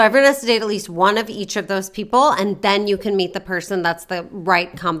Everyone has to date at least one of each of those people, and then you can meet the person that's the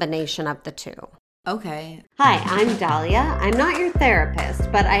right combination of the two. Okay. Hi, I'm Dahlia. I'm not your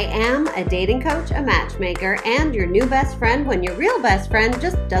therapist, but I am a dating coach, a matchmaker, and your new best friend when your real best friend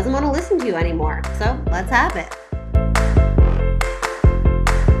just doesn't want to listen to you anymore. So let's have it.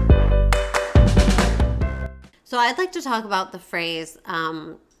 So I'd like to talk about the phrase,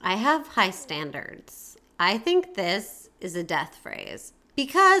 I have high standards. I think this is a death phrase.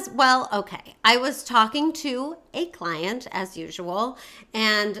 Because, well, okay, I was talking to a client as usual,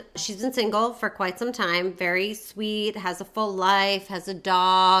 and she's been single for quite some time, very sweet, has a full life, has a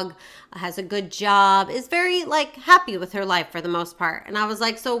dog, has a good job, is very, happy with her life for the most part. And I was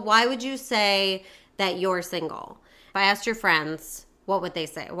like, so why would you say that you're single? If I asked your friends, what would they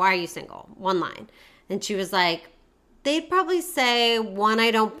say? Why are you single? One line. And she was like, they'd probably say, one,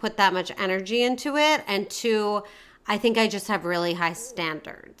 I don't put that much energy into it, and two, I think I just have really high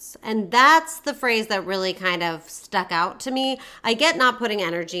standards. And that's the phrase that really kind of stuck out to me. I get not putting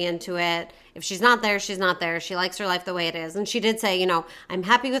energy into it. If she's not there, she's not there. She likes her life the way it is. And she did say, I'm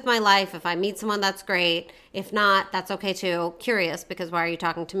happy with my life. If I meet someone, that's great. If not, that's okay too. Curious, because why are you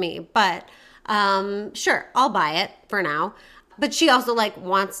talking to me? But sure, I'll buy it for now. But she also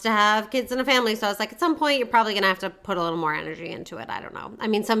wants to have kids and a family. So I was like, at some point, you're probably going to have to put a little more energy into it. I don't know. I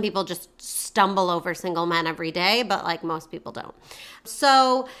mean, some people just stumble over single men every day, but most people don't.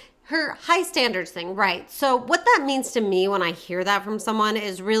 So her high standards thing, right. So what that means to me when I hear that from someone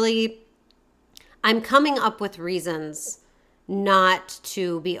is really, I'm coming up with reasons not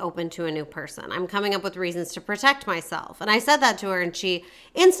to be open to a new person. I'm coming up with reasons to protect myself. And I said that to her, and she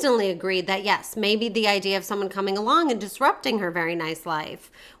instantly agreed that yes, maybe the idea of someone coming along and disrupting her very nice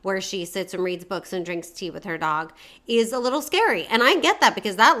life where she sits and reads books and drinks tea with her dog is a little scary. And I get that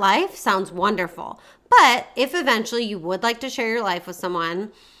because that life sounds wonderful. But if eventually you would like to share your life with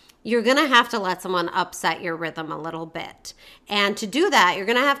someone, you're going to have to let someone upset your rhythm a little bit. And to do that, you're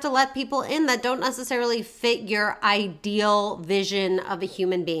going to have to let people in that don't necessarily fit your ideal vision of a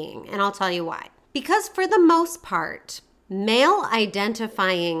human being. And I'll tell you why. Because for the most part, male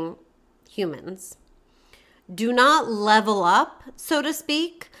identifying humans do not level up, so to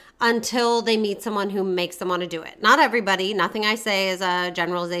speak, until they meet someone who makes them want to do it. Not everybody. Nothing I say is a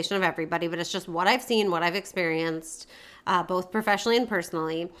generalization of everybody, but it's just what I've seen, what I've experienced, both professionally and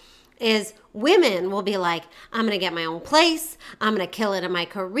personally, is women will be like, I'm going to get my own place. I'm going to kill it in my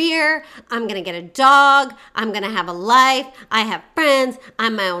career. I'm going to get a dog. I'm going to have a life. I have friends.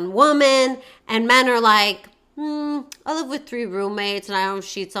 I'm my own woman. And men are like, I live with 3 roommates and I don't have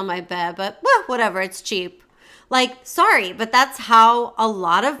sheets on my bed, but whatever, it's cheap. Sorry, but that's how a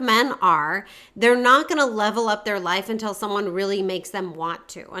lot of men are. They're not going to level up their life until someone really makes them want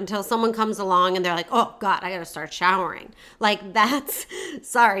to, until someone comes along and they're like, oh God, I got to start showering.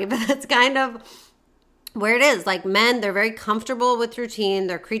 Sorry, but that's kind of where it is. Men, they're very comfortable with routine.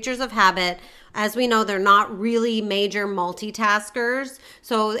 They're creatures of habit. As we know, they're not really major multitaskers.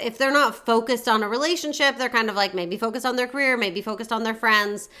 So if they're not focused on a relationship, they're kind of maybe focused on their career, maybe focused on their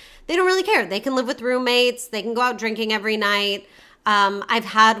friends. They don't really care. They can live with roommates. They can go out drinking every night. I've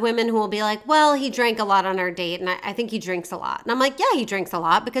had women who will be like, well, he drank a lot on our date, and I think he drinks a lot. And I'm like, yeah, he drinks a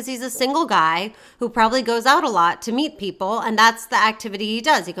lot because he's a single guy who probably goes out a lot to meet people, and that's the activity he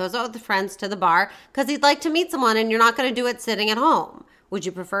does. He goes out with friends to the bar because he'd like to meet someone, and you're not going to do it sitting at home. Would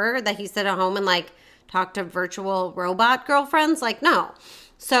you prefer that he sit at home and talk to virtual robot girlfriends? No.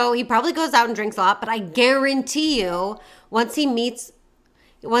 So he probably goes out and drinks a lot, but I guarantee you once he meets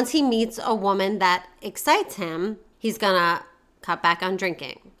a woman that excites him, he's going to cut back on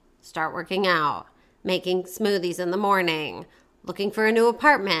drinking, start working out, making smoothies in the morning, looking for a new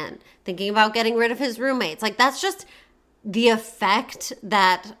apartment, thinking about getting rid of his roommates. That's just the effect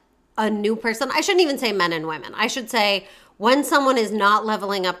that a new person, I shouldn't even say men and women, I should say when someone is not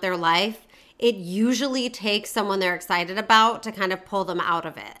leveling up their life, it usually takes someone they're excited about to kind of pull them out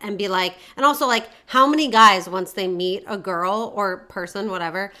of it and be like, and also how many guys once they meet a girl or person,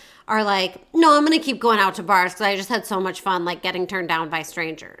 whatever, are like, no, I'm going to keep going out to bars because I just had so much fun getting turned down by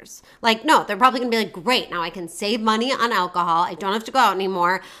strangers. No, they're probably going to be like, great, now I can save money on alcohol. I don't have to go out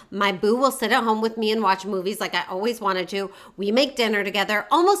anymore. My boo will sit at home with me and watch movies like I always wanted to. We make dinner together.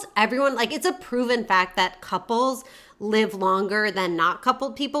 Almost everyone, it's a proven fact that couples live longer than not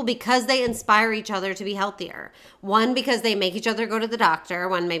coupled people because they inspire each other to be healthier. One, because they make each other go to the doctor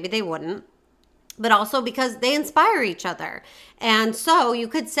when maybe they wouldn't, but also because they inspire each other. And so you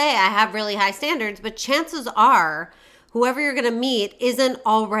could say I have really high standards, but chances are whoever you're going to meet isn't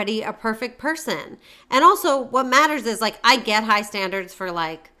already a perfect person. And also what matters is I get high standards for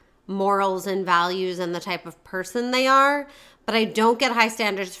morals and values and the type of person they are, but But I don't get high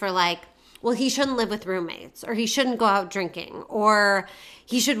standards for like, well, he shouldn't live with roommates, or he shouldn't go out drinking, or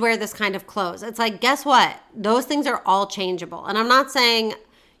he should wear this kind of clothes. It's like, guess what? Those things are all changeable. And I'm not saying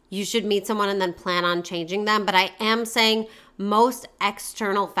you should meet someone and then plan on changing them, but I am saying most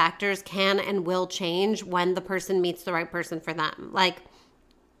external factors can and will change when the person meets the right person for them. Like,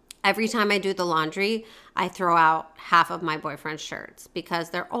 every time I do the laundry, I throw out half of my boyfriend's shirts because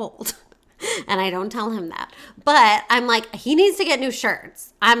they're old. And I don't tell him that. But I'm like, he needs to get new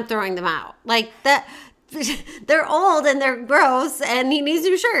shirts. I'm throwing them out. Like, that, they're old and they're gross and he needs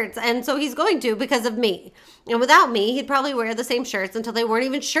new shirts. And so he's going to because of me. And without me, he'd probably wear the same shirts until they weren't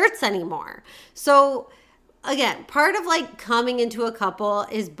even shirts anymore. So again, part of like coming into a couple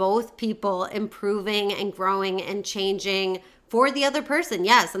is both people improving and growing and changing for the other person.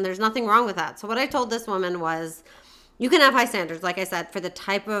 Yes, and there's nothing wrong with that. So what I told this woman was, you can have high standards, like I said, for the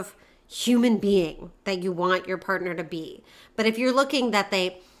type of human being that you want your partner to be. But if you're looking that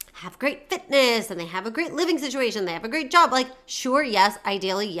they have great fitness and they have a great living situation, they have a great job, like, sure, yes,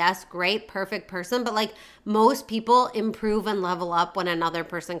 ideally, yes, great, perfect person. But like, most people improve and level up when another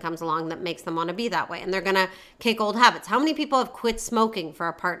person comes along that makes them want to be that way. And they're going to kick old habits. How many people have quit smoking for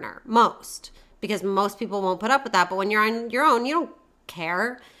a partner? Most. Because most people won't put up with that. But when you're on your own, you don't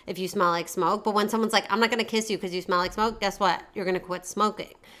care if you smell like smoke. But when someone's like, I'm not going to kiss you because you smell like smoke, guess what? You're going to quit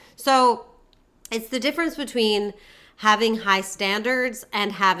smoking. So it's the difference between having high standards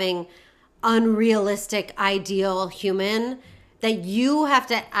and having unrealistic, ideal human that you have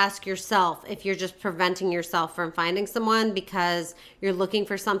to ask yourself if you're just preventing yourself from finding someone because you're looking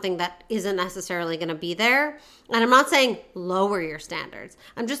for something that isn't necessarily going to be there. And I'm not saying lower your standards.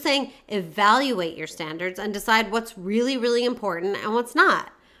 I'm just saying evaluate your standards and decide what's really, really important and what's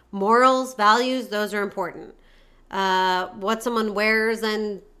not. Morals, values, those are important. What someone wears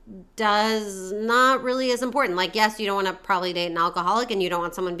and does not really as important. Like, yes, you don't want to probably date an alcoholic and you don't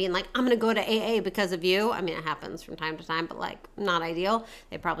want someone being like, I'm going to go to AA because of you. I mean, it happens from time to time, but like, not ideal.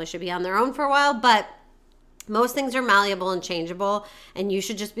 They probably should be on their own for a while, but most things are malleable and changeable, and you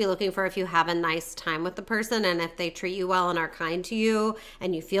should just be looking for if you have a nice time with the person and if they treat you well and are kind to you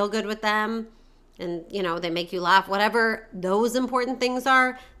and you feel good with them and, you know, they make you laugh, whatever those important things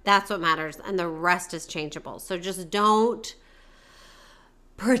are, that's what matters. And the rest is changeable. So just don't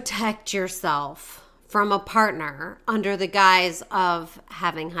protect yourself from a partner under the guise of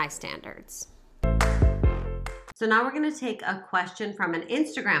having high standards. So now we're going to take a question from an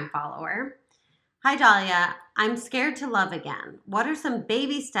Instagram follower. Hi, Dahlia. I'm scared to love again. What are some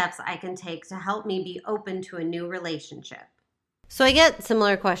baby steps I can take to help me be open to a new relationship? So I get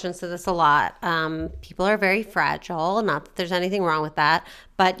similar questions to this a lot. People are very fragile. Not that there's anything wrong with that.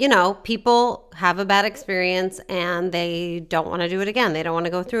 But, you know, people have a bad experience and they don't want to do it again. They don't want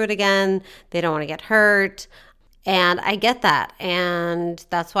to go through it again. They don't want to get hurt. And I get that. And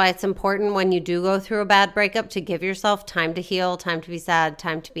that's why it's important when you do go through a bad breakup to give yourself time to heal, time to be sad,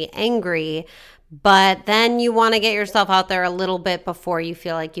 time to be angry. But then you want to get yourself out there a little bit before you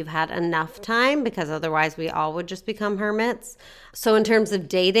feel like you've had enough time, because otherwise we all would just become hermits. So in terms of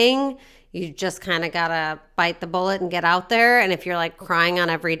dating, you just kind of got to bite the bullet and get out there. And if you're like crying on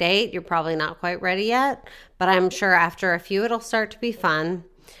every date, you're probably not quite ready yet. But I'm sure after a few, it'll start to be fun.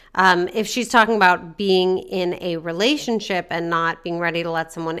 If she's talking about being in a relationship and not being ready to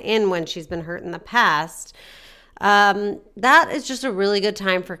let someone in when she's been hurt in the past, that is just a really good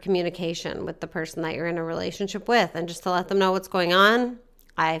time for communication with the person that you're in a relationship with, and just to let them know what's going on.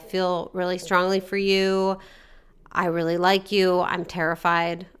 I feel really strongly for you. I really like you. I'm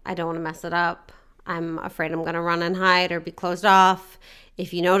terrified. I don't want to mess it up. I'm afraid I'm going to run and hide or be closed off.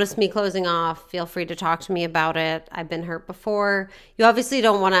 If you notice me closing off, feel free to talk to me about it. I've been hurt before. You obviously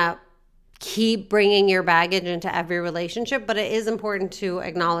don't want to keep bringing your baggage into every relationship, but it is important to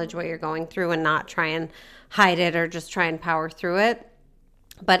acknowledge what you're going through and not try and hide it or just try and power through it.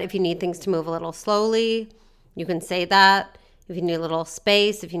 But if you need things to move a little slowly, you can say that. If you need a little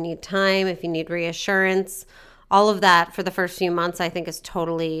space, if you need time, if you need reassurance, all of that for the first few months I think is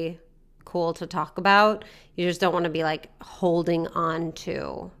totally cool to talk about. You just don't want to be like holding on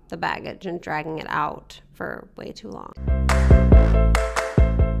to the baggage and dragging it out for way too long.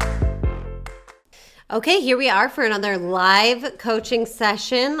 Okay, here we are for another live coaching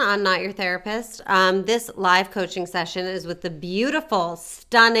session on Not Your Therapist. This live coaching session is with the beautiful,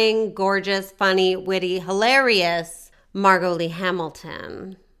 stunning, gorgeous, funny, witty, hilarious Margot Lee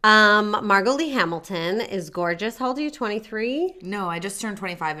Hamilton. Margot Lee Hamilton is gorgeous. How old are you, 23? No, I just turned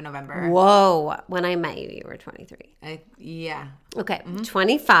 25 in November. Whoa. When I met you, you were 23. Yeah. Okay,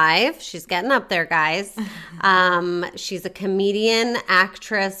 25. She's getting up there, guys. She's a comedian,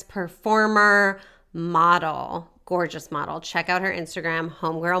 actress, performer, model. gorgeous model. Check out her Instagram,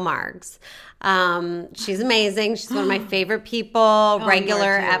 Homegirl Margs. She's amazing. She's one of my favorite people,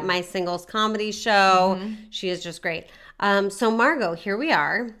 regular at my singles comedy show. She is just great. So Margot, here we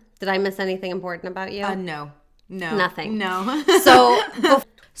are. Did I miss anything important about you? No. Nothing. No.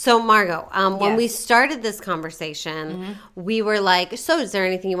 So Margot, when Yes. we started this conversation, we were like, so is there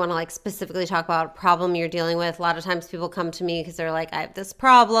anything you want to like specifically talk about, a problem you're dealing with? A lot of times people come to me because they're like, I have this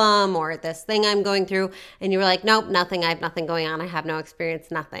problem or this thing I'm going through. And you were like, nope, nothing. I have nothing going on. I have no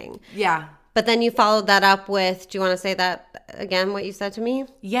experience, nothing. Yeah. But then you followed that up with, do you want to say that again, what you said to me?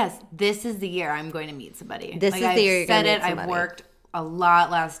 Yes, this is the year I'm going to meet somebody. This is the year you're going to meet somebody. I've worked a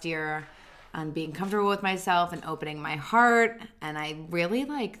lot last year on being comfortable with myself and opening my heart, and I really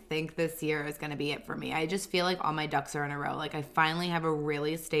think this year is going to be it for me. I just feel like all my ducks are in a row. Like I finally have a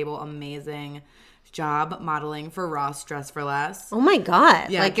really stable, amazing job modeling for Ross Dress for Less. Oh my God.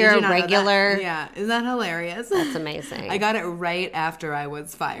 Yeah, like did you're you a not know that? regular. Yeah, isn't that hilarious? That's amazing. I got it right after I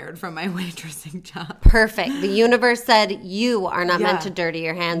was fired from my waitressing job. Perfect. The universe said you are not meant Yeah. to dirty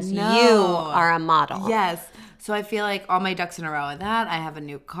your hands. No. You are a model. Yes. So I feel like all my ducks in a row with that. I have a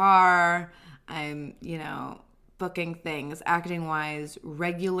new car. I'm, booking things acting wise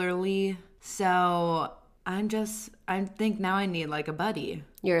regularly. So I think now I need like a buddy.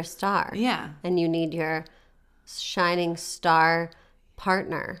 You're a star. Yeah. And you need your shining star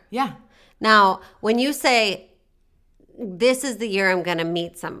partner. Yeah. Now, when you say, this is the year I'm going to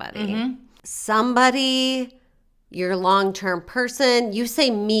meet somebody, somebody, your long-term person, you say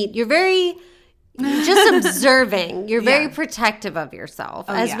meet, you're just observing. You're very protective of yourself.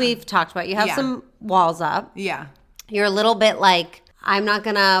 As we've talked about, you have some walls up. Yeah. You're a little bit like, I'm not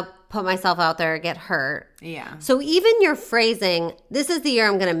going to put myself out there or get hurt. Yeah. So even your phrasing, this is the year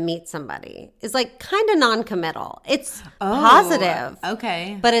I'm going to meet somebody, is like kind of non-committal. It's positive,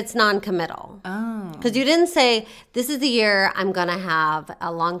 Okay. but it's non-committal. Oh. Because you didn't say, this is the year I'm going to have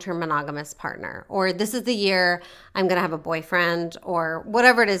a long-term monogamous partner, or this is the year I'm going to have a boyfriend, or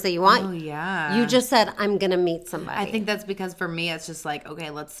whatever it is that you want. Oh, yeah. You just said, I'm going to meet somebody. I think that's because for me, it's just like, okay,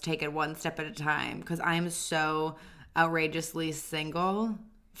 let's take it one step at a time. Because I'm so outrageously single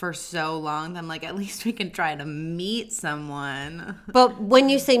for so long that I'm like, at least we can try to meet someone. But when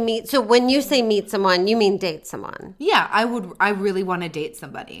you say meet someone, you mean date someone. Yeah, I really want to date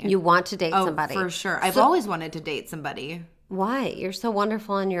somebody. You want to date somebody. For sure. I've always wanted to date somebody. Why? You're so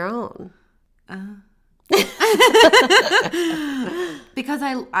wonderful on your own. Because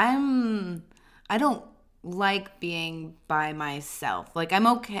I don't like being by myself. Like I'm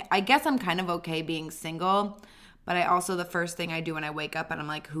okay. I guess I'm kind of okay being single, but I also, the first thing I do when I wake up and I'm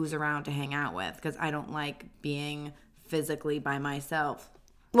like, who's around to hang out with? Because I don't like being physically by myself.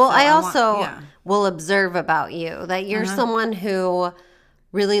 Well, So I I also want- yeah. will observe about you that you're someone who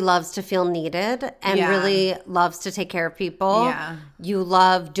really loves to feel needed and Yeah. really loves to take care of people. Yeah. You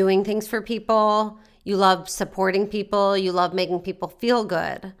love doing things for people. You love supporting people. You love making people feel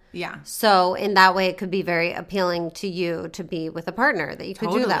good. Yeah. So in that way, it could be very appealing to you to be with a partner that you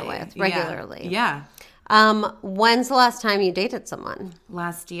could do that with regularly. Yeah. When's the last time you dated someone?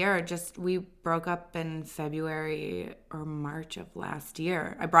 Last year, we broke up in February or March of last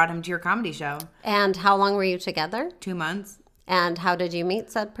year. I brought him to your comedy show. And how long were you together? 2 months. And how did you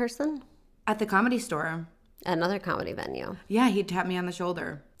meet said person? At the Comedy Store. Another comedy venue. Yeah, he tapped me on the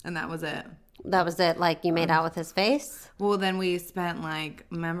shoulder, and that was it. That was it? Like you made out with his face? Well, then we spent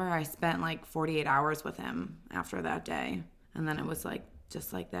I spent 48 hours with him after that day. And then it was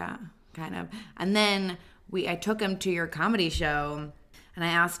just like that, kind of. And then I took him to your comedy show, and I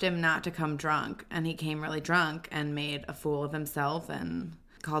asked him not to come drunk. And he came really drunk and made a fool of himself and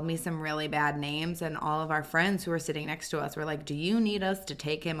called me some really bad names. And all of our friends who were sitting next to us were like, do you need us to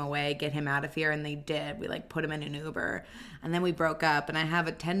take him away, get him out of here? And they did. We put him in an Uber. And then we broke up. And I have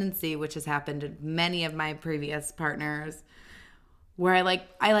a tendency, which has happened to many of my previous partners, where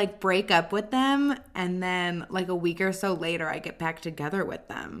I break up with them, and then a week or so later I get back together with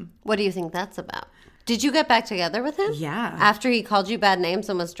them. What do you think that's about? Did you get back together with him? Yeah. After he called you bad names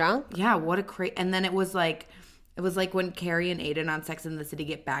and was drunk? Yeah, what a crazy. And then it was like when Carrie and Aiden on Sex and the City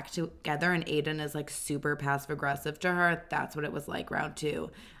get back together, and Aiden is super passive aggressive to her. That's what it was like round 2.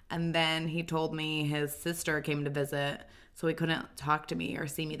 And then he told me his sister came to visit, so he couldn't talk to me or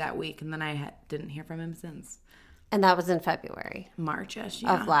see me that week. And then I didn't hear from him since. And that was in February March-ish,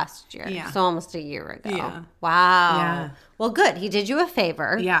 of last year. Yeah. So almost a year ago. Yeah. Wow. Yeah. Well, good. He did you a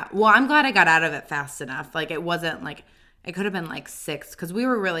favor. Yeah. Well, I'm glad I got out of it fast enough. It wasn't it could have been 6, because we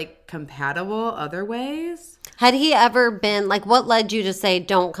were really compatible other ways. Had he ever been, what led you to say,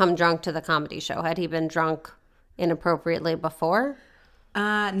 don't come drunk to the comedy show? Had he been drunk inappropriately before?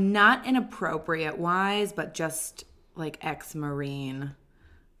 Not inappropriate wise, but just like ex-Marine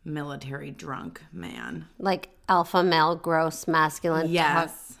military drunk man. Like alpha male, gross, masculine,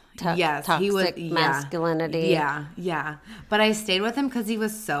 Yes. Yes. toxic He was, masculinity. Yeah. But I stayed with him because he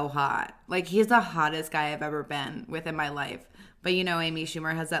was so hot. Like, he's the hottest guy I've ever been with in my life. But you know, Amy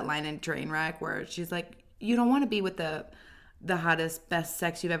Schumer has that line in Trainwreck where she's like, you don't want to be with the hottest, best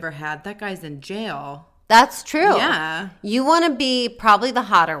sex you've ever had. That guy's in jail. That's true. Yeah. You want to be probably the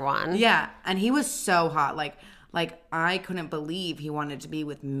hotter one. Yeah. And he was so hot. Like I couldn't believe he wanted to be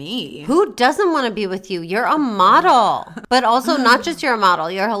with me. Who doesn't want to be with you? You're a model. But also not just you're a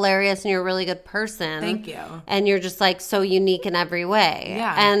model. You're hilarious and you're a really good person. Thank you. And you're just like so unique in every way.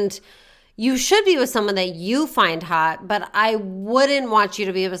 Yeah. And you should be with someone that you find hot, but I wouldn't want you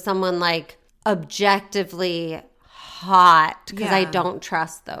to be with someone like objectively hot because I Yeah. don't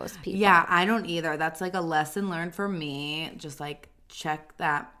trust those people. Yeah, I don't either. That's like a lesson learned for me. Just like check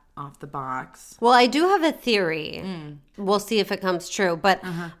that off the box. Well, I do have a theory. We'll see if it comes true. But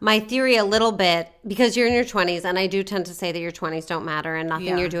my theory a little bit, because you're in your 20s, and I do tend to say that your 20s don't matter and nothing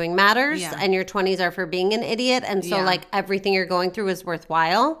Yeah. you're doing matters. Yeah. And your 20s are for being an idiot. And so, Yeah. like, everything you're going through is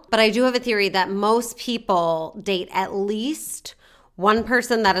worthwhile. But I do have a theory that most people date at least one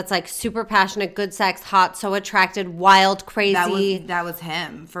person that it's like super passionate, good sex, hot, so attracted, wild, crazy. That was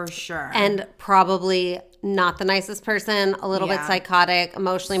him for sure. And probably not the nicest person, a little bit Yeah. psychotic,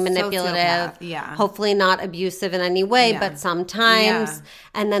 emotionally manipulative, Sociopath, yeah. hopefully not abusive in any way, Yeah. but sometimes. Yeah.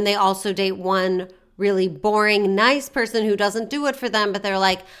 And then they also date one really boring, nice person who doesn't do it for them, but they're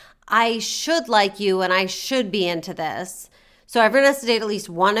like, I should like you and I should be into this. So everyone has to date at least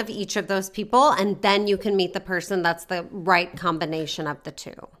one of each of those people, and then you can meet the person that's the right combination of the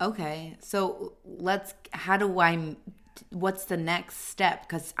two. Okay, so what's the next step?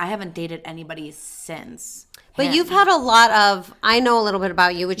 Because I haven't dated anybody since. But him. you've had a lot of, I know a little bit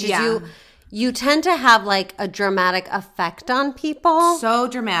about you, which is Yeah. you tend to have like a dramatic effect on people. So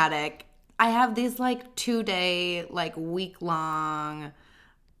dramatic. I have these like 2-day, like week-long,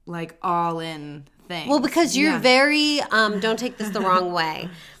 like all-in things. Well, because you're Yeah. very, don't take this the wrong way,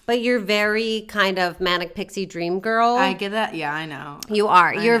 but you're very kind of manic pixie dream girl. I get that. Yeah, I know. You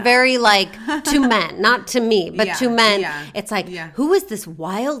are. You're know. very like to men, not to me, but Yeah, to men. yeah, It's like, yeah. who is this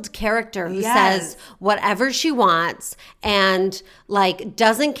wild character who Yes. says whatever she wants and like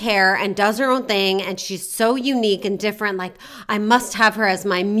doesn't care and does her own thing and she's so unique and different. Like, I must have her as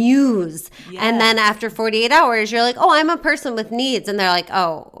my muse. And then after 48 hours, you're like, oh, I'm a person with needs. And they're like,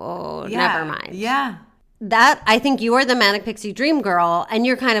 oh, Yeah. never mind. Yeah. That, I think you are the manic pixie dream girl and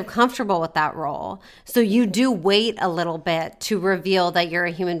you're kind of comfortable with that role. So you do wait a little bit to reveal that you're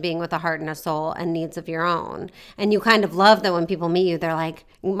a human being with a heart and a soul and needs of your own. And you kind of love that when people meet you, they're like,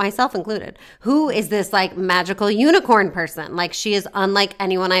 myself included, who is this like magical unicorn person? Like, she is unlike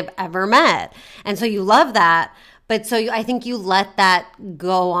anyone I've ever met. And so you love that. But so I think you let that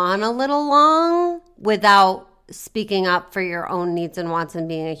go on a little long without speaking up for your own needs and wants and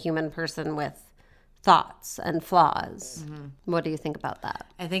being a human person with thoughts and flaws. What do you think about that?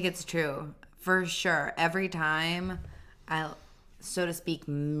 I think it's true. For sure. Every time I, so to speak,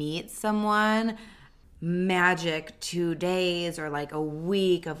 meet someone, magic 2 days or like a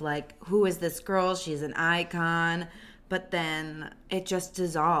week of like, who is this girl? She's an icon. But then it just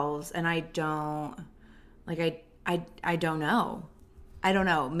dissolves and I don't, like, I don't know. I don't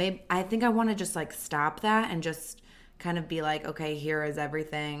know. Maybe I think I want to just like stop that and just kind of be like, okay, here is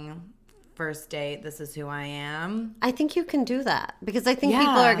everything. First date, this is who I am. I think you can do that because I think Yeah.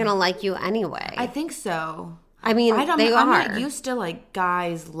 people are going to like you anyway. I think so. I mean, I'm they are. not used to like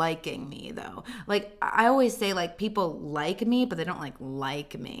guys liking me though. Like I always say like people like me, but they don't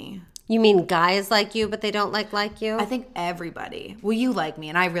like me. You mean guys like you, but they don't like you? I think everybody. Well, you like me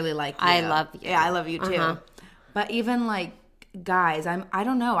and I really like you. I love you. Yeah, I love you too. Uh-huh. But even like guys, I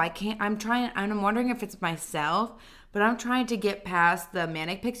don't know. I'm wondering if it's myself, but I'm trying to get past the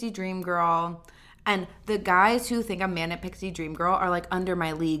manic pixie dream girl. And the guys who think I'm manic pixie dream girl are like under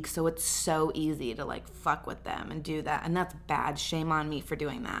my league, so it's so easy to like fuck with them and do that. And that's bad. Shame on me for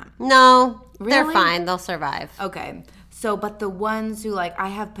doing that. No, they're Really? fine. They'll survive. Okay. So, but the ones who like I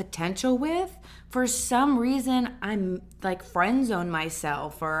have potential with, for some reason, I'm like friend zone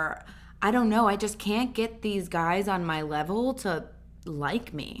myself, or I don't know. I just can't get these guys on my level to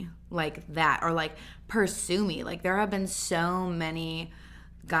like me like that or like pursue me. Like there have been so many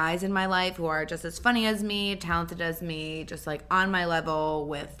guys in my life who are just as funny as me, talented as me, just like on my level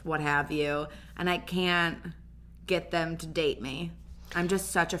with what have you, and I can't get them to date me. I'm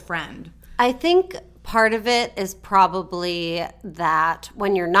just such a friend. I think part of it is probably that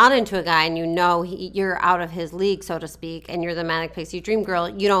when you're not into a guy and you know you're out of his league, so to speak, and you're the manic pixie dream girl,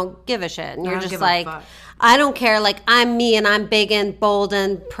 you don't give a shit. And you're just like, I don't care. Like, I'm me and I'm big and bold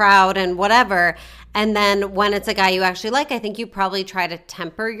and proud and whatever. And then when it's a guy you actually like, I think you probably try to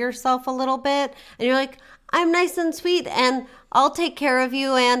temper yourself a little bit. And you're like, I'm nice and sweet and I'll take care of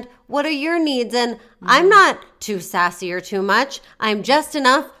you. And what are your needs? And I'm not too sassy or too much. I'm just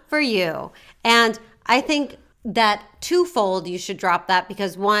enough for you. And I think that twofold you should drop that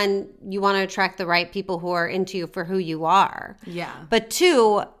because one, you want to attract the right people who are into you for who you are. Yeah. But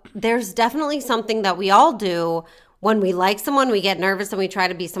two, there's definitely something that we all do. When we like someone, we get nervous and we try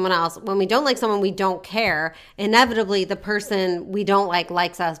to be someone else. When we don't like someone, we don't care. Inevitably, the person we don't like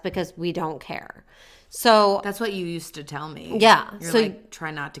likes us because we don't care. So that's what you used to tell me. Yeah. You're like,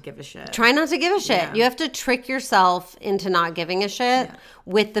 try not to give a shit. Try not to give a shit. Yeah. You have to trick yourself into not giving a shit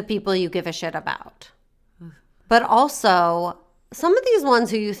with the people you give a shit about. But also, some of these ones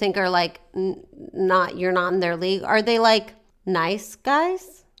who you think are like you're not in their league, are they like nice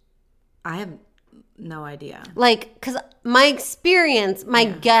guys? I have no idea. Like, because my experience, my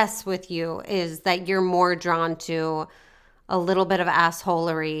guess with you is that you're more drawn to a little bit of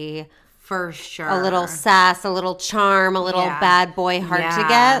assholery. For sure. A little sass, a little charm, a little bad boy hard to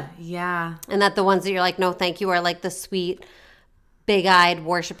get. Yeah. And that the ones that you're like, no, thank you, are like the sweet, big-eyed,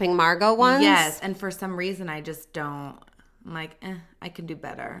 worshiping Margot ones. Yes. And for some reason, I just don't. I'm like, I can do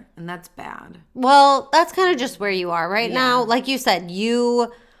better. And that's bad. Well, that's kind of just where you are right now. Like you said,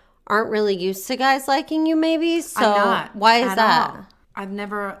 you aren't really used to guys liking you maybe. So I'm not, why is that? All. I'm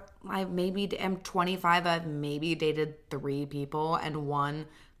 25. I've maybe dated 3 people and one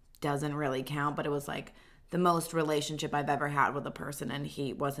doesn't really count, but it was like the most relationship I've ever had with a person and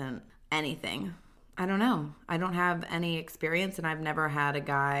he wasn't anything. I don't know. I don't have any experience and I've never had a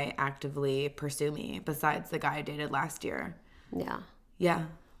guy actively pursue me besides the guy I dated last year. Yeah. Yeah.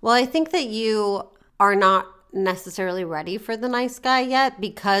 Well, I think that you are not necessarily ready for the nice guy yet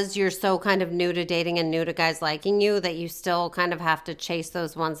because you're so kind of new to dating and new to guys liking you that you still kind of have to chase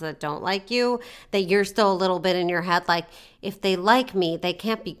those ones that don't like you, that you're still a little bit in your head like, if they like me, they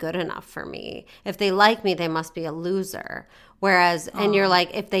can't be good enough for me. If they like me, they must be a loser. Whereas, and you're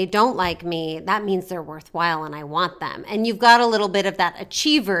like, if they don't like me, that means they're worthwhile and I want them. And you've got a little bit of that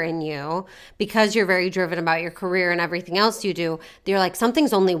achiever in you because you're very driven about your career and everything else you do. You're like,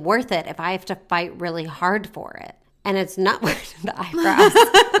 something's only worth it if I have to fight really hard for it. And it's not worth the eyebrows.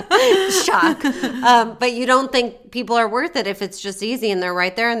 Shock. But you don't think people are worth it if it's just easy and they're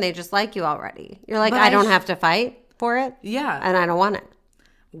right there and they just like you already. You're like, I don't have to fight for it. Yeah. And I don't want it.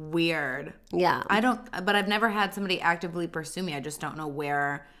 Weird. Yeah. But I've never had somebody actively pursue me. I just don't know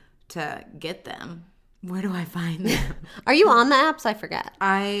where to get them. Where do I find them? Are you on the apps? I forget.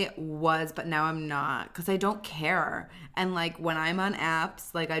 I was, but now I'm not because I don't care. And like when I'm on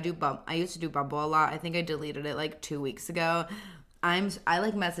apps, like I used to do Bumble a lot. I think I deleted it like 2 weeks ago. I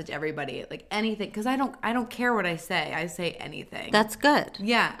like message everybody like anything because I don't care what I say. I say anything. That's good.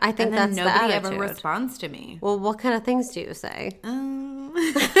 Yeah, I think and then that's nobody the ever attitude. responds to me. Well, what kind of things do you say? What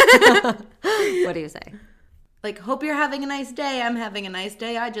do you say? Like, hope you're having a nice day. I'm having a nice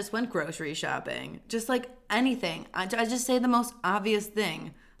day. I just went grocery shopping. Just like anything. I just say the most obvious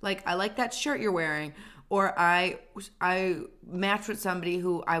thing. Like, I like that shirt you're wearing. Or I matched with somebody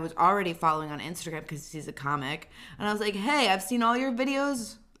who I was already following on Instagram because he's a comic. And I was like, hey, I've seen all your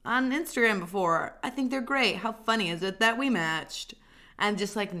videos on Instagram before. I think they're great. How funny is it that we matched? And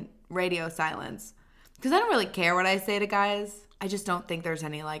just like radio silence. Because I don't really care what I say to guys. I just don't think there's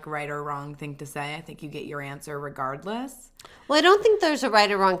any like right or wrong thing to say. I think you get your answer regardless. Well, I don't think there's a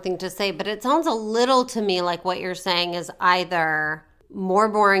right or wrong thing to say, but it sounds a little to me like what you're saying is either more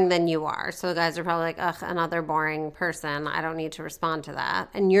boring than you are. So the guys are probably like, ugh, another boring person. I don't need to respond to that.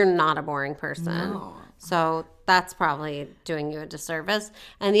 And you're not a boring person. No. So that's probably doing you a disservice.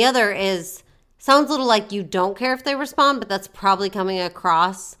 And the other is, sounds a little like you don't care if they respond, but that's probably coming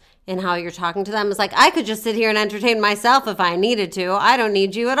across in how you're talking to them. It's like, I could just sit here and entertain myself if I needed to. I don't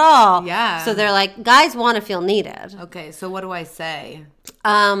need you at all. Yeah. So they're like, guys want to feel needed. Okay, so what do I say?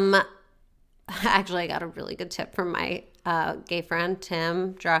 Actually, I got a really good tip from my gay friend,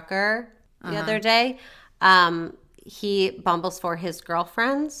 Tim Drucker, the other day. He bumbles for his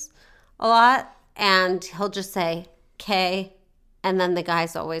girlfriends a lot, and he'll just say, K, and then the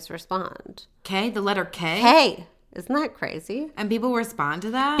guys always respond. K? The letter K? K. Isn't that crazy? And people respond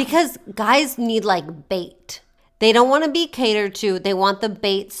to that? Because guys need like bait. They don't want to be catered to. They want the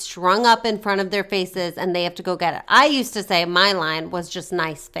bait strung up in front of their faces and they have to go get it. I used to say my line was just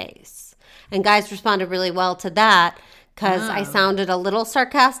nice face. And guys responded really well to that because I sounded a little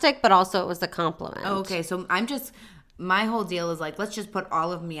sarcastic, but also it was a compliment. Oh, okay, so my whole deal is like, let's just put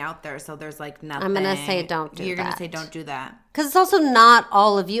all of me out there so there's like nothing. I'm going to say don't do that. You're going to say don't do that. Because it's also not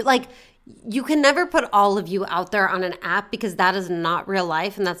all of you. Like, you can never put all of you out there on an app because that is not real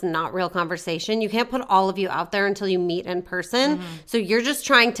life and that's not real conversation. You can't put all of you out there until you meet in person. So you're just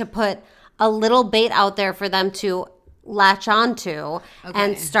trying to put a little bait out there for them to latch onto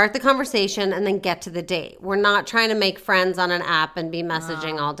and start the conversation and then get to the date. We're not trying to make friends on an app and be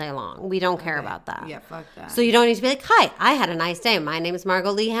messaging all day long. We don't care about that. Yeah, fuck that. So you don't need to be like, hi, I had a nice day. My name is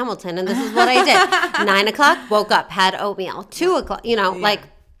Margot Lee Hamilton and this is what I did. 9 o'clock, woke up, had oatmeal. 2 o'clock, like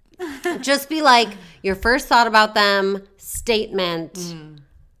just be like your first thought about them, statement.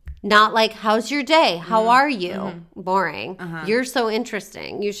 Not like, how's your day? How are you? Boring. You're so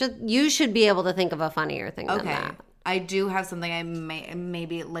interesting. You should be able to think of a funnier thing than that. I do have something I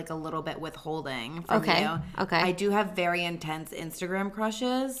maybe like a little bit withholding from you. Okay. I do have very intense Instagram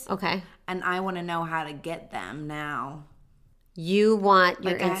crushes. Okay. And I want to know how to get them now. You want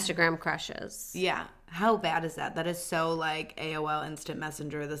your Instagram crushes. Yeah. How bad is that? That is so like AOL Instant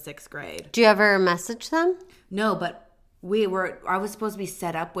Messenger, the 6th grade. Do you ever message them? No, but I was supposed to be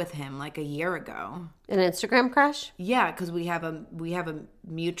set up with him like a year ago. An Instagram crush? Yeah, because we have a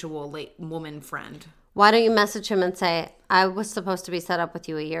mutual woman friend. Why don't you message him and say, I was supposed to be set up with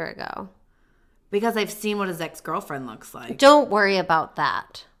you a year ago? Because I've seen what his ex-girlfriend looks like. Don't worry about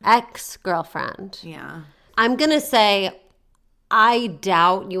that. Ex-girlfriend. Yeah. I'm going to say, I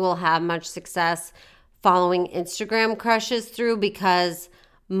doubt you will have much success following Instagram crushes through because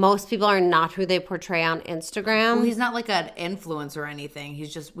most people are not who they portray on Instagram. Well, he's not like an influencer or anything.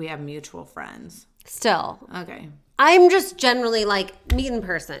 We have mutual friends. Still. Okay. I'm just generally like, meet in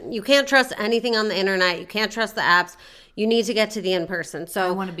person. You can't trust anything on the internet. You can't trust the apps. You need to get to the in-person. So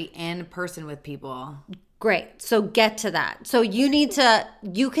I want to be in person with people. Great. So get to that. So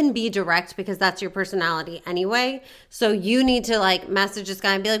you can be direct because that's your personality anyway. So you need to like message this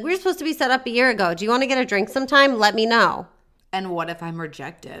guy and be like, we're supposed to be set up a year ago. Do you want to get a drink sometime? Let me know. And what if I'm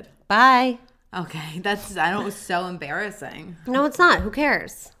rejected? Bye. Okay. I know it was so embarrassing. No, it's not. Who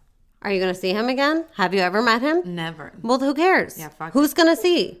cares? Are you going to see him again? Have you ever met him? Never. Well, who cares? Yeah, fuck Who's going to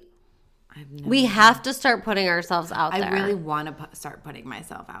see? We idea. have to start putting ourselves out there. I really want to start putting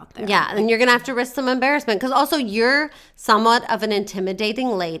myself out there. Yeah, and you're going to have to risk some embarrassment because also you're somewhat of an intimidating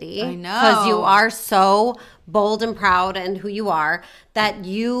lady. I know. Because you are so bold and proud and who you are that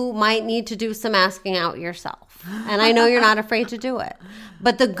you might need to do some asking out yourself. And I know you're not afraid to do it.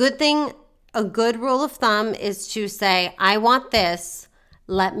 But the good thing, a good rule of thumb is to say, I want this,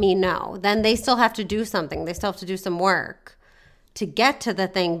 let me know. Then they still have to do something. They still have to do some work to get to the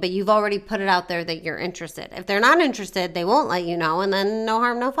thing, but you've already put it out there that you're interested. If they're not interested, they won't let you know, and then no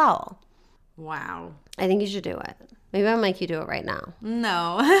harm, no foul. Wow. I think you should do it. Maybe I'll make you do it right now.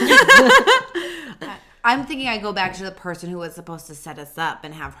 No. I'm thinking I go back to the person who was supposed to set us up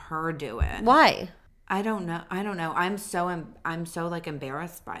and have her do it. Why? I don't know. I'm so like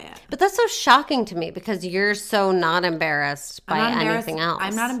embarrassed by it. But that's so shocking to me because you're so not embarrassed by anything else.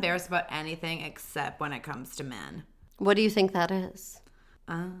 I'm not embarrassed about anything except when it comes to men. What do you think that is?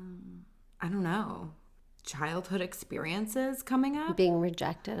 I don't know. Childhood experiences coming up? Being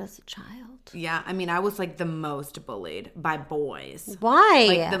rejected as a child. Yeah, I mean, I was like the most bullied by boys.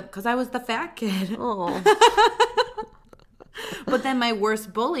 Why? Because I was the fat kid. Oh. But then my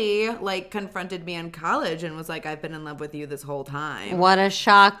worst bully like confronted me in college and was like, I've been in love with you this whole time. What a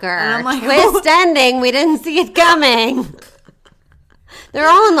shocker. And I'm like, twist ending. We didn't see it coming. They're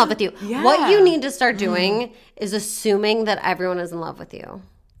all in love with you. Yeah. What you need to start doing is assuming that everyone is in love with you.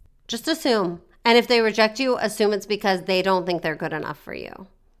 Just assume. And if they reject you, assume it's because they don't think they're good enough for you.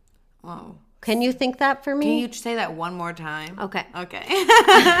 Whoa. Can you think that for me? Can you say that one more time? Okay. Okay.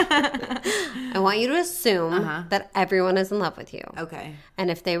 I want you to assume that everyone is in love with you. Okay.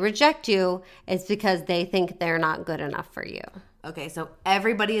 And if they reject you, it's because they think they're not good enough for you. Okay, so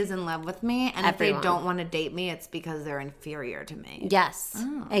everybody is in love with me, and Everyone. if they don't want to date me, it's because they're inferior to me. Yes,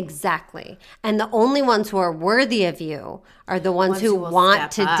 exactly. And the only ones who are worthy of you are the ones who will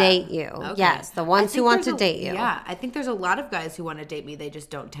want step to up. date you. Okay. Yes, the ones who want to date you. Yeah, I think there's a lot of guys who want to date me. They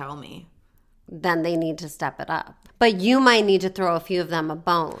just don't tell me. Then they need to step it up. But you might need to throw a few of them a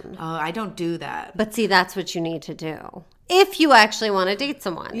bone. Oh, I don't do that. But see, that's what you need to do. If you actually want to date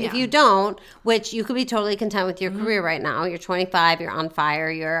someone. Yeah. If you don't, which you could be totally content with your career right now. You're 25, you're on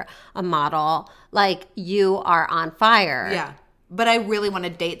fire, you're a model. Like, you are on fire. Yeah, but I really want to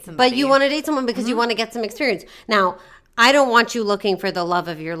date somebody. But you want to date someone because you want to get some experience. Now, I don't want you looking for the love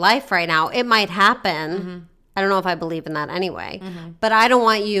of your life right now. It might happen. I don't know if I believe in that anyway. But I don't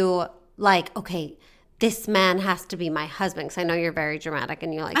want you like, okay, this man has to be my husband. Because I know you're very dramatic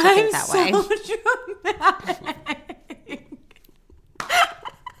and you like to think that way. Dramatic.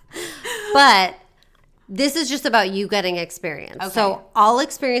 But this is just about you getting experience. Okay. So all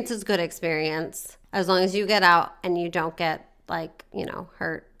experience is good experience as long as you get out and you don't get like,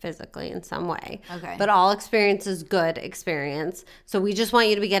 hurt physically in some way. Okay. But all experience is good experience. So we just want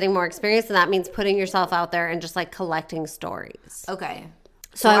you to be getting more experience, and that means putting yourself out there and just like collecting stories. Okay.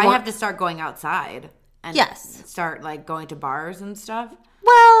 So I have to start going outside and Yes. start like going to bars and stuff.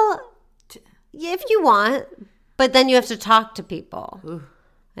 Well, if you want, but then you have to talk to people. Ooh.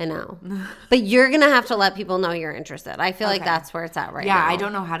 I know. But you're going to have to let people know you're interested. I feel like Okay. that's where it's at right Yeah, now. I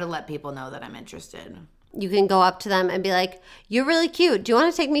don't know how to let people know that I'm interested. You can go up to them and be like, you're really cute. Do you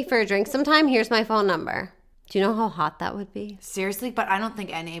want to take me for a drink sometime? Here's my phone number. Do you know how hot that would be? Seriously, but I don't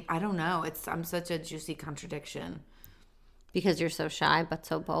think I don't know. I'm such a juicy contradiction. Because you're so shy but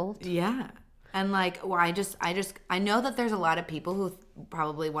so bold. Yeah. And like, well, I know that there's a lot of people who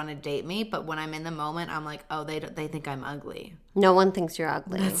probably want to date me, but when I'm in the moment, I'm like, oh, they think I'm ugly. No one thinks you're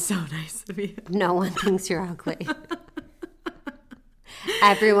ugly. That's so nice of you. No one thinks you're ugly.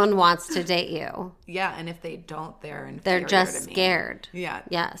 Everyone wants to date you. Yeah, and if they don't, they're inferior They're just to me. scared. Yeah.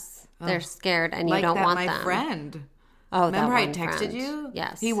 Yes. They're scared and you Like don't that, want my them. friend. Oh, Remember that I one texted friend. you?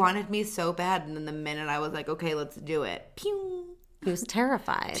 Yes. He wanted me so bad, and then the minute I was like, okay, let's do it. Pew. He was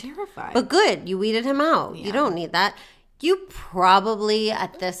terrified. Terrified. But good. You weeded him out. You don't need that. You probably,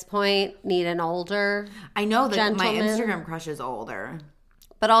 at this point, need an older I know that my gentleman. Instagram crush is older.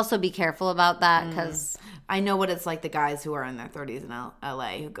 But also be careful about that because I know what it's like, the guys who are in their 30s in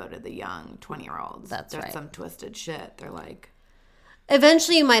LA who go to the young 20-year-olds. That's right. Some twisted shit. They're like,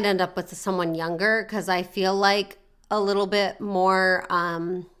 eventually you might end up with someone younger because I feel like a little bit more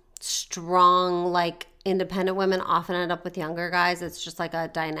strong, like independent women often end up with younger guys. It's just like a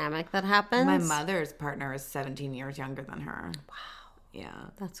dynamic that happens. my mother's partner is 17 years younger than her. Wow. Yeah.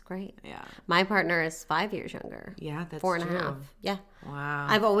 That's great. Yeah. My partner is 5 years younger. Yeah, that's 4.5. true. Yeah. Wow.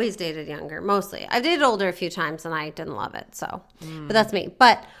 I've always dated younger, mostly. I've dated older a few times and I didn't love it, so. But that's me.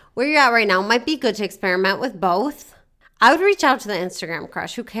 But where you're at right now might be good to experiment with both. I would reach out to the Instagram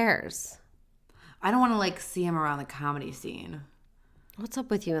crush. Who cares? I don't want to like see him around the comedy scene. What's up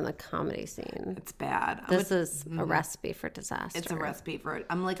with you in the comedy scene? It's bad. This is a recipe for disaster. It's a recipe for it.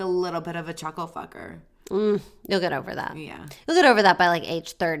 I'm like a little bit of a chuckle fucker. You'll get over that. Yeah. You'll get over that by like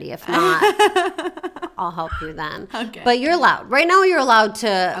age 30. If not, I'll help you then. Okay. But you're allowed. Right now, you're allowed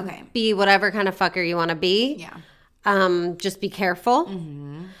to Okay. be whatever kind of fucker you want to be. Yeah. Just be careful.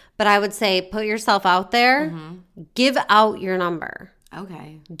 Mm-hmm. But I would say put yourself out there. Mm-hmm. Give out your number.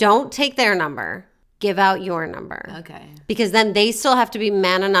 Okay. Don't take their number. Give out your number. Okay. Because then they still have to be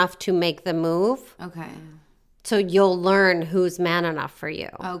man enough to make the move. Okay. So you'll learn who's man enough for you.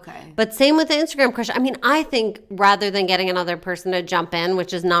 Okay. But same with the Instagram crush. I mean, I think rather than getting another person to jump in,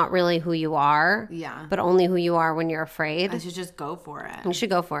 which is not really who you are, Yeah. but only who you are when you're afraid, I should just go for it. you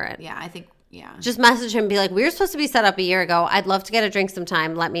should go for it. Yeah, I think, yeah. Just message him, be like, we were supposed to be set up a year ago. I'd love to get a drink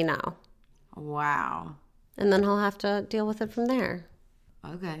sometime. Let me know. Wow. And then he'll have to deal with it from there.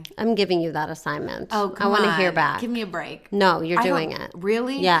 Okay. I'm giving you that assignment. Oh, I come want to on. hear back. Give me a break. No, you're I doing don't- it.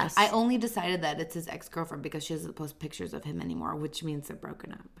 Really? Yes. I only decided that it's his ex-girlfriend because she doesn't post pictures of him anymore, which means they're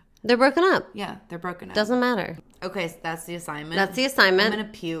broken up. They're broken up. Yeah, they're broken up. Doesn't matter. Okay, so that's the assignment. That's the assignment. I'm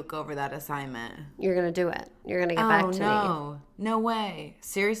gonna puke over that assignment. You're going to do it. You're going to get back to me. no. No way.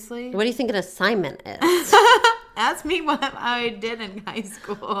 Seriously? What do you think an assignment is? Ask me what I did in high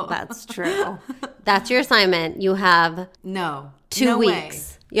school. That's true. That's your assignment. You have No. 2 No way.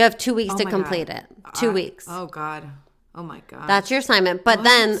 weeks. You have 2 weeks Oh to my complete God. it. 2 weeks. Oh, God. Oh, my God. That's your assignment. But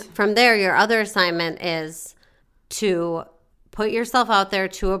then from there, your other assignment is to put yourself out there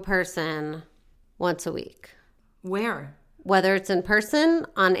to a person once a week, Where? whether it's in person,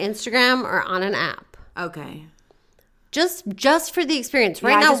 on Instagram, or on an app. Okay. Just for the experience.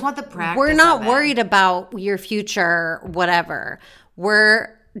 Right Yeah, I now, just want the practice we're not of it. worried about your future, whatever.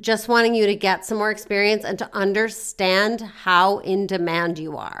 We're just wanting you to get some more experience and to understand how in demand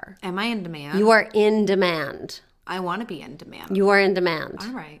you are. Am I in demand? You are in demand. I want to be in demand. You are in demand.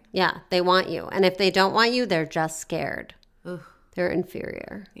 All right. Yeah, they want you. And if they don't want you, they're just scared. Ugh. They're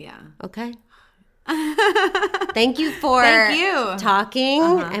inferior. Yeah. Okay? Thank you for Thank you. talking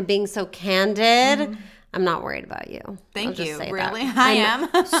and being so candid. I'm not worried about you. Thank I'll just you. say Really? that. I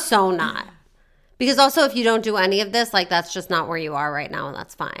am. So not. Because also if you don't do any of this, like that's just not where you are right now and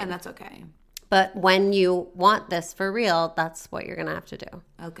that's fine. And that's okay. But when you want this for real, that's what you're going to have to do.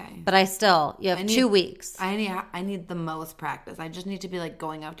 Okay. But you have 2 weeks. I need the most practice. I just need to be like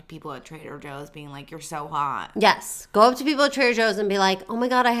going up to people at Trader Joe's being like, you're so hot. Yes. Go up to people at Trader Joe's and be like, oh my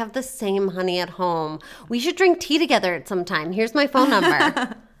God, I have the same honey at home. We should drink tea together at some time. Here's my phone number. Okay.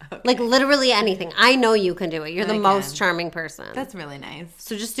 Like literally anything. I know you can do it. You're the most charming person. That's really nice.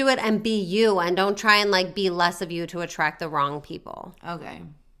 So just do it and be you, and don't try and like be less of you to attract the wrong people. Okay.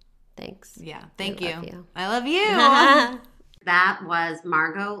 Thanks. Yeah. Thank you. I love you. That was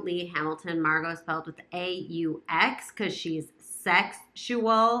Margot Lee Hamilton. Margot spelled with A-U-X because she's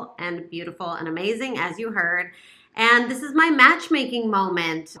sexual and beautiful and amazing, as you heard. And this is my matchmaking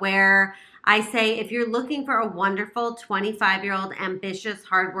moment where I say, if you're looking for a wonderful 25-year-old, ambitious,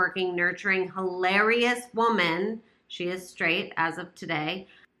 hardworking, nurturing, hilarious woman, she is straight as of today,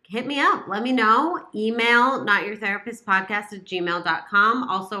 hit me up. Let me know. Email notyourtherapistpodcast@gmail.com.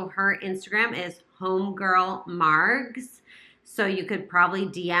 Also, her Instagram is homegirlmargs. So you could probably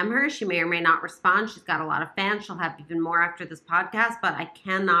DM her. She may or may not respond. She's got a lot of fans. She'll have even more after this podcast, but I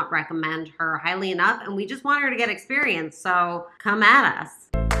cannot recommend her highly enough. And we just want her to get experience. So come at us.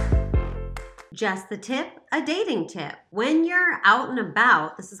 Just the tip, a dating tip. When you're out and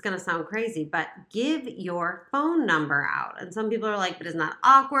about, this is going to sound crazy, but give your phone number out. And some people are like, but isn't that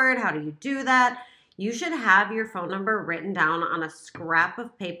awkward? How do you do that? You should have your phone number written down on a scrap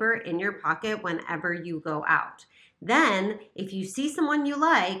of paper in your pocket whenever you go out. Then, if you see someone you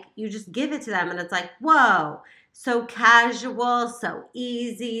like, you just give it to them and it's like, whoa, so casual, so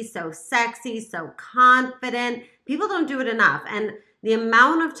easy, so sexy, so confident. People don't do it enough. And the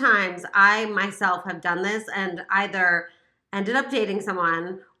amount of times I myself have done this and either ended up dating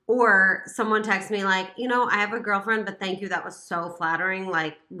someone or someone texts me like, I have a girlfriend, but thank you. That was so flattering.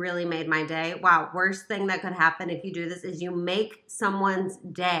 Like really made my day. Wow. Worst thing that could happen if you do this is you make someone's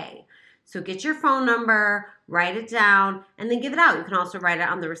day. So get your phone number, write it down, and then give it out. You can also write it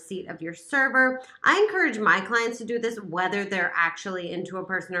on the receipt of your server. I encourage my clients to do this whether they're actually into a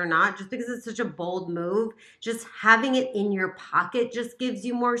person or not, just because it's such a bold move. Just having it in your pocket just gives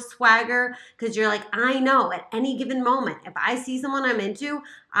you more swagger because you're like, I know at any given moment, if I see someone I'm into,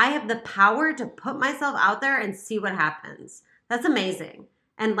 I have the power to put myself out there and see what happens. That's amazing.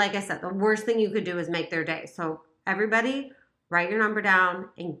 And like I said, the worst thing you could do is make their day. So everybody, write your number down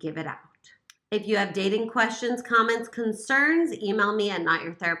and give it out. If you have dating questions, comments, concerns, email me at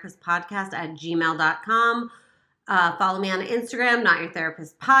notyourtherapistpodcast@gmail.com. Follow me on Instagram, Not Your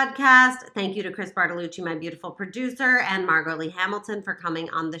Therapist Podcast. Thank you to Chris Bartolucci, my beautiful producer, and Margot Lee Hamilton for coming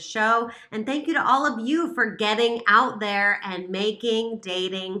on the show. And thank you to all of you for getting out there and making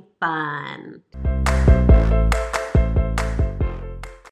dating fun.